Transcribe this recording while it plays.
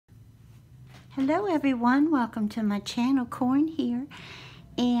Hello everyone, welcome to my channel. Corn here,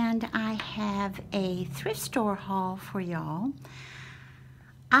 and I have a thrift store haul for y'all.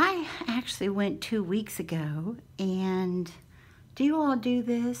 I actually went 2 weeks ago, and do you all do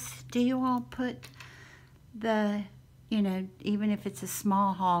this? Do you all put the, even if it's a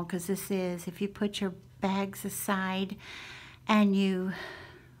small haul, because this is, if you put your bags aside and you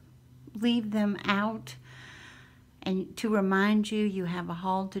leave them out, and to remind you, you have a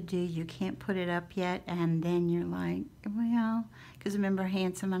haul to do, you can't put it up yet, and then you're like, well, because remember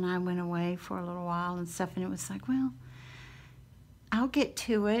Handsome and I went away for a little while and stuff, and it was like, well, I'll get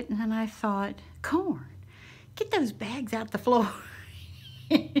to it. And then I thought, Corn, get those bags out the floor.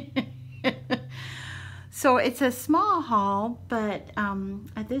 So it's a small haul, but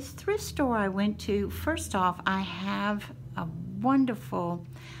at this thrift store I went to, first off, I have a wonderful,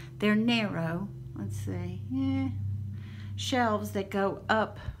 they're narrow, let's see, shelves that go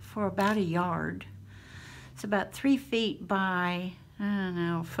up for about a yard. It's about 3 feet by, I don't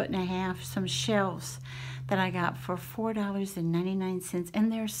know, 1.5 feet, some shelves that I got for $4.99,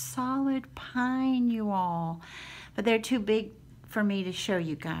 and they're solid pine, you all. But they're too big for me to show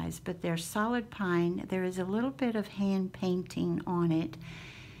you guys, but they're solid pine. There is a little bit of hand painting on it.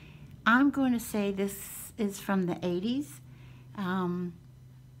 I'm going to say this is from the 80s, and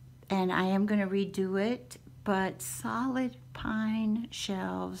I am going to redo it, but solid pine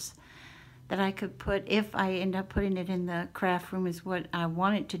shelves that I could put, if I end up putting it in the craft room, is what I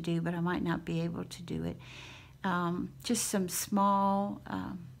want it to do, but I might not be able to do it. Just some small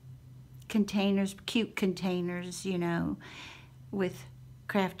containers, cute containers, with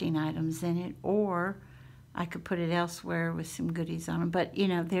crafting items in it, or I could put it elsewhere with some goodies on them. But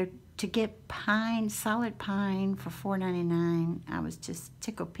they're, to get pine, solid pine for $4.99, I was just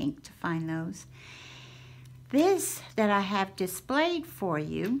tickle pink to find those. This that I have displayed for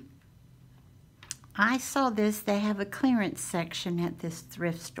you, I saw this, they have a clearance section at this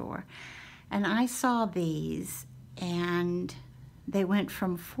thrift store, and I saw these, and they went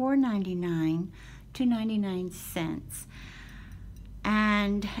from $4.99 to 99 cents.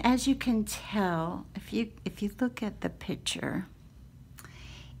 And as you can tell, if you look at the picture,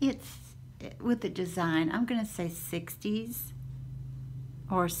 it's with the design, I'm going to say 60s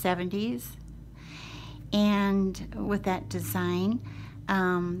or 70s. And with that design,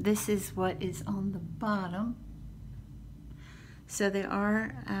 this is what is on the bottom. So there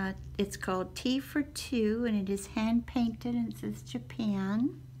are, it's called Tea for Two, and it is hand painted, and it says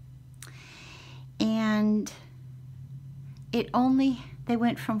Japan. And they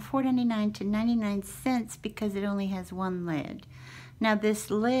went from $4.99 to 99 cents because it only has one lid. Now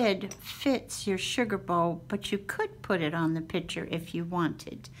this lid fits your sugar bowl, but you could put it on the picture if you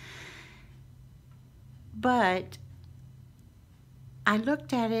wanted. But I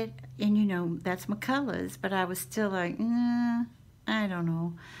looked at it, and that's McCullough's, but I was still like, nah, I don't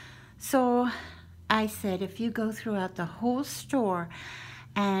know. So I said, if you go throughout the whole store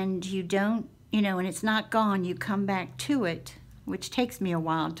and you don't, and it's not gone, you come back to it, which takes me a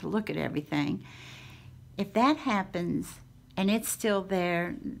while to look at everything. If that happens and it's still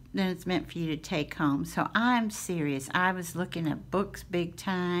there, then it's meant for you to take home. So I'm serious. I was looking at books big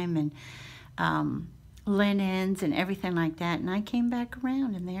time, and linens and everything like that, and I came back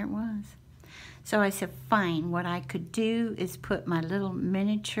around, and there it was. So I said, fine, what I could do is put my little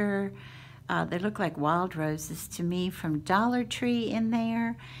miniature, they look like wild roses to me, from Dollar Tree in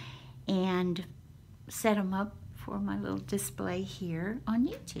there, and set them up for my little display here on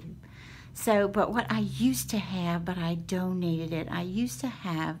YouTube. So, but what I used to have, but I donated it, I used to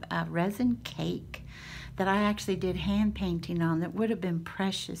have a resin cake that I actually did hand painting on that would have been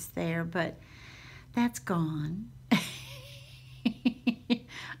precious there, but that's gone.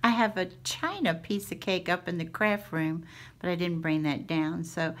 I have a china piece of cake up in the craft room, but I didn't bring that down.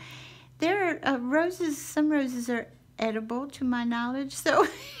 So there are roses, some roses are edible to my knowledge, so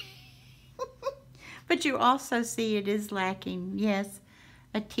but you also see it is lacking, yes,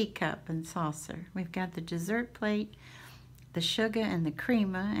 a teacup and saucer. We've got the dessert plate, the sugar and the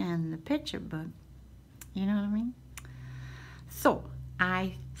crema, and the picture book. You know what I mean? So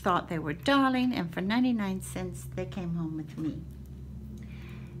I thought they were darling, and for 99 cents they came home with me.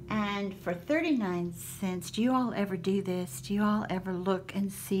 And for 39 cents, do you all ever do this? Do you all ever look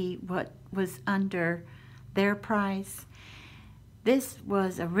and see what was under their price? This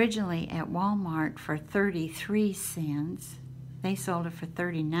was originally at Walmart for 33 cents. They sold it for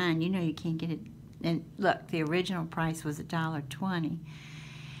 39. You can't get it. And look, the original price was $1.20.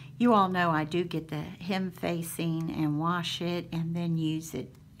 You all know I do get the hem facing and wash it and then use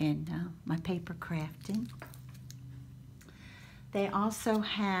it in my paper crafting. They also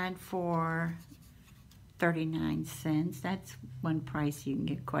had for 39 cents. That's one price you can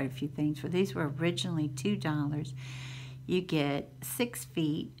get quite a few things for. These were originally $2. You get 6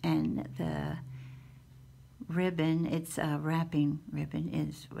 feet, and the ribbon, it's a wrapping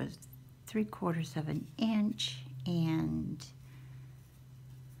ribbon, was 3/4 of an inch, and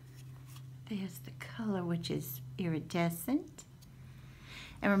there's the color, which is iridescent.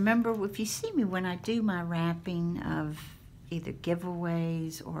 And remember, if you see me when I do my wrapping of either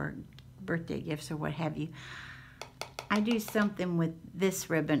giveaways or birthday gifts or what have you, I do something with this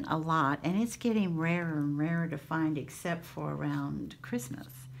ribbon a lot, and it's getting rarer and rarer to find except for around Christmas.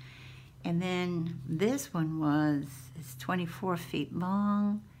 And then this one it's 24 feet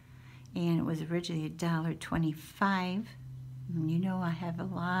long, and it was originally $1.25. And you know I have a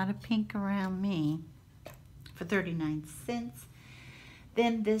lot of pink around me, for 39 cents.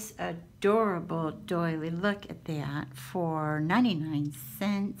 Then this adorable doily, look at that, for 99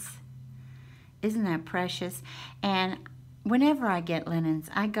 cents. Isn't that precious? And whenever I get linens,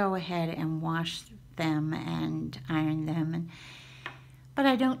 I go ahead and wash them and iron them, but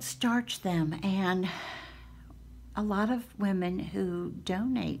I don't starch them. And a lot of women who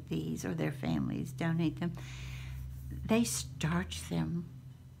donate these, or their families donate them, they starch them.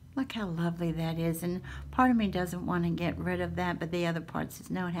 Look how lovely that is. And part of me doesn't want to get rid of that, but the other part says,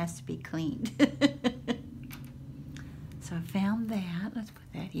 no, it has to be cleaned. So I found that. Let's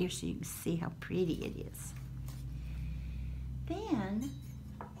put that here so you can see how pretty it is. Then,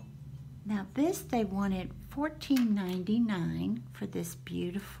 now this they wanted $14.99 for this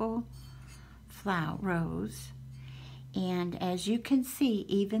beautiful flower rose. And as you can see,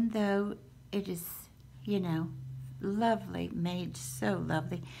 even though it is, you know, lovely, made so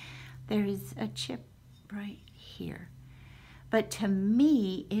lovely, there is a chip right here. But to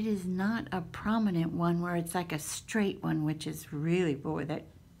me, it is not a prominent one where it's like a straight one, which is really, boy, that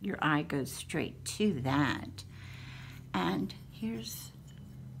your eye goes straight to that. And here's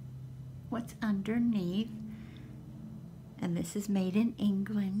what's underneath. And this is made in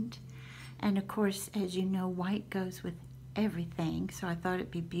England. And of course, as you know, white goes with everything. So I thought it'd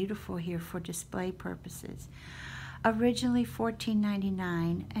be beautiful here for display purposes. Originally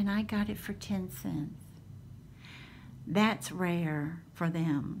 $14.99, and I got it for 10 cents. That's rare for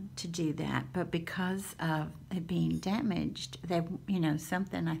them to do that, but because of it being damaged, they, you know,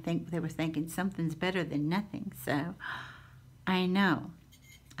 something, I think they were thinking something's better than nothing. So I know,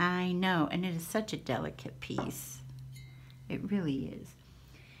 and it is such a delicate piece. It really is.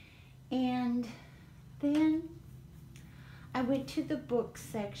 And then I went to the book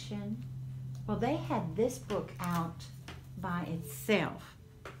section. Well, they had this book out by itself,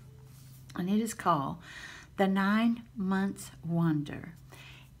 and it is called The 9 Months Wonder.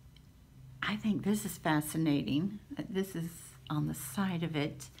 I think this is fascinating. This is on the side of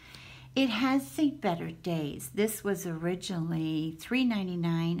it. It has seen better days. This was originally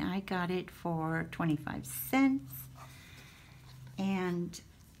 $3.99. I got it for 25 cents. And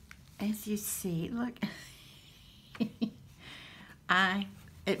as you see, look,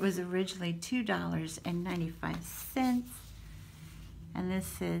 it was originally $2.95. And this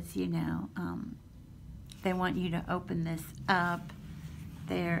says, you know, they want you to open this up.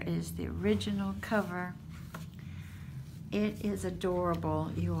 There is the original cover. It is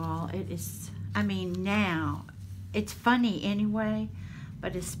adorable, you all. It is, I mean, now, it's funny anyway,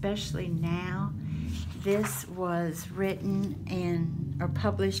 but especially now. This was written in, or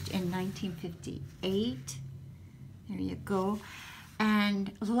published in 1958. There you go.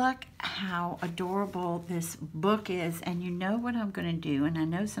 And look how adorable this book is. And you know what I'm going to do, and I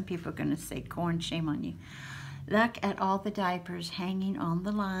know some people are going to say, Corn, shame on you. Look at all the diapers hanging on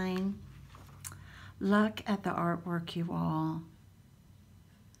the line. Look at the artwork, you all.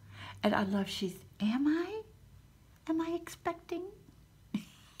 And I love, am I expecting?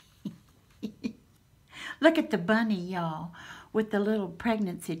 Look at the bunny, y'all, with the little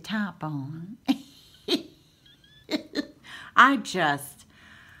pregnancy top on. I just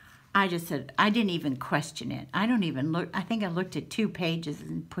said, I didn't even question it. I don't even look. I think I looked at 2 pages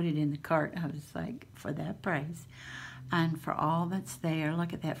and put it in the cart. I was like, for that price. And for all that's there,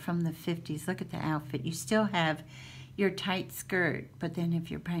 look at that, from the 50s. Look at the outfit. You still have your tight skirt, but then if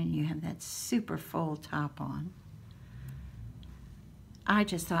you're pregnant, you have that super full top on. I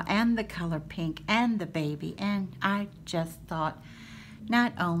just thought, and the color pink, and the baby, and I just thought,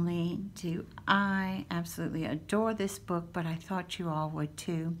 not only do I absolutely adore this book, but I thought you all would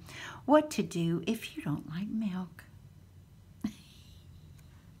too. What to do if you don't like milk.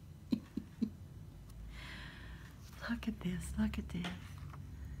 Look at this, look at this.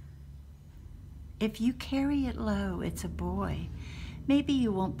 If you carry it low, it's a boy. Maybe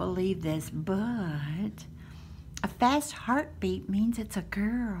you won't believe this, but a fast heartbeat means it's a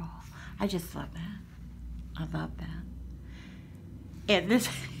girl. I just love that. I love that. And this,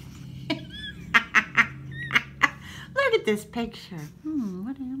 look at this picture.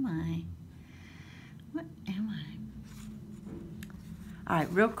 What am I? What am I? All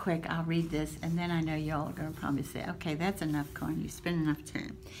right, real quick, I'll read this, and then I know y'all are going to probably say, okay, that's enough, Corn. You spent enough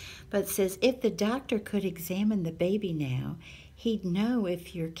time. But it says, if the doctor could examine the baby now, he'd know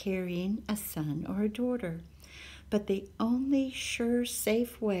if you're carrying a son or a daughter. But the only sure,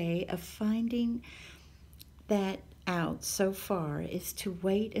 safe way of finding that out so far is to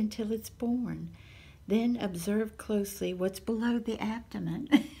wait until it's born. Then observe closely what's below the abdomen.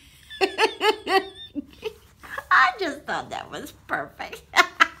 I just thought that was perfect.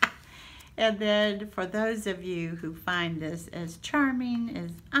 And then for those of you who find this as charming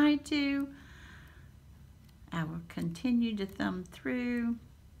as I do, I will continue to thumb through.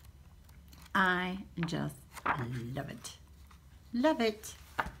 I just love it. Love it.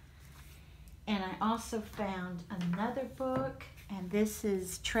 And I also found another book, and this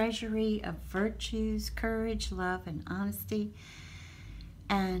is Treasury of Virtues, Courage, Love, and Honesty.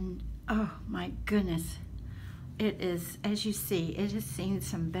 And oh my goodness, it is, as you see, it has seen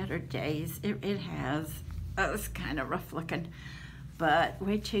some better days. It has. Oh, it's kind of rough looking, but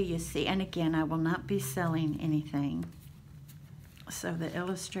wait till you see. And again, I will not be selling anything, so the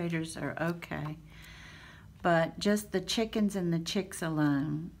illustrators are okay. But just the chickens and the chicks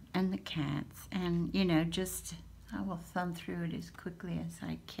alone, and the cats, and you know, just, I will thumb through it as quickly as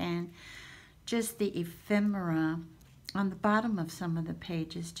I can. Just the ephemera on the bottom of some of the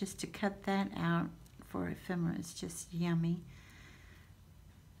pages, just to cut that out for ephemera is just yummy.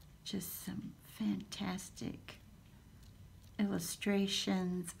 Just some fantastic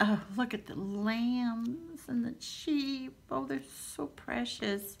illustrations. Oh, look at the lambs and the sheep. Oh, they're so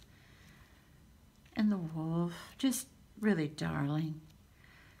precious. And the wolf, just really darling.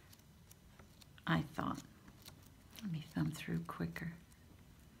 I thought. Let me thumb through quicker.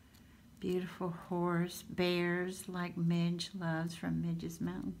 Beautiful horse, bears like Midge loves from Midge's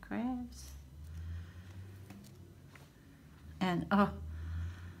Mountain Crafts. And oh,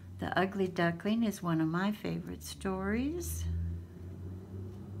 The Ugly Duckling is one of my favorite stories.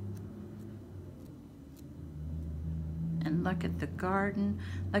 And look at the garden,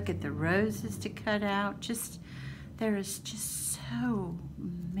 look at the roses to cut out. There is just so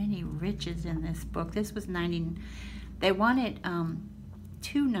many riches in this book. This was they wanted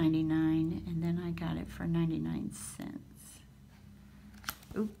 $2.99, and then I got it for 99 cents.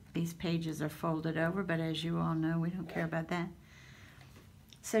 Oop, these pages are folded over, but as you all know, we don't care about that.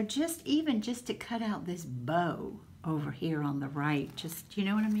 So even just to cut out this bow over here on the right, just, you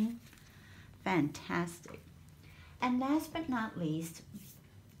know what I mean? Fantastic. And last but not least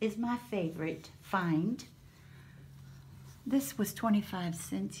is my favorite find. This was 25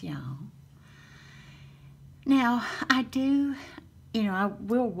 cents, y'all. Now, I do, you know, I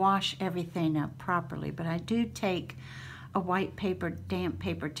will wash everything up properly, but I do take a white paper, damp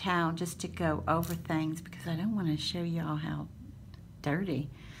paper towel just to go over things, because I don't want to show y'all how dirty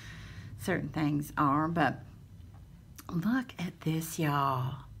certain things are. But look at this,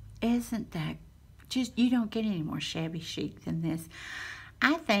 y'all. Isn't that just, you don't get any more shabby chic than this.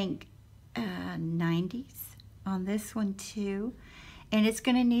 I think 90s on this one too. And it's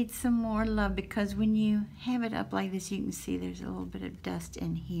going to need some more love, because when you have it up like this, you can see there's a little bit of dust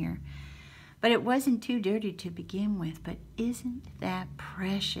in here. But it wasn't too dirty to begin with. But isn't that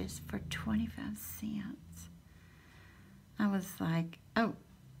precious for 25 cents? I was like, oh,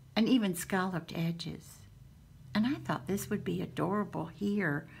 and even scalloped edges. And I thought this would be adorable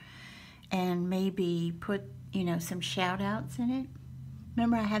here. And maybe put, you know, some shout outs in it.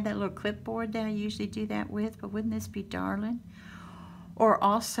 Remember I had that little clipboard that I usually do that with, but wouldn't this be darling? Or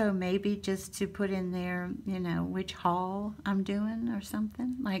also maybe just to put in there, you know, which haul I'm doing or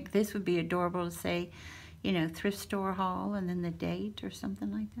something. Like this would be adorable to say, you know, thrift store haul and then the date or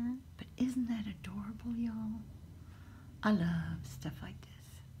something like that. But isn't that adorable, y'all? I love stuff like this.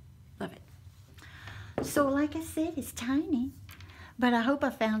 Love it. So like I said, it's tiny. But I hope I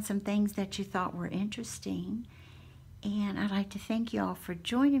found some things that you thought were interesting. And I'd like to thank you all for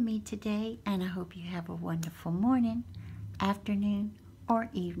joining me today. And I hope you have a wonderful morning, afternoon, or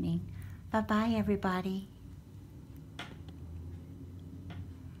evening. Bye-bye, everybody.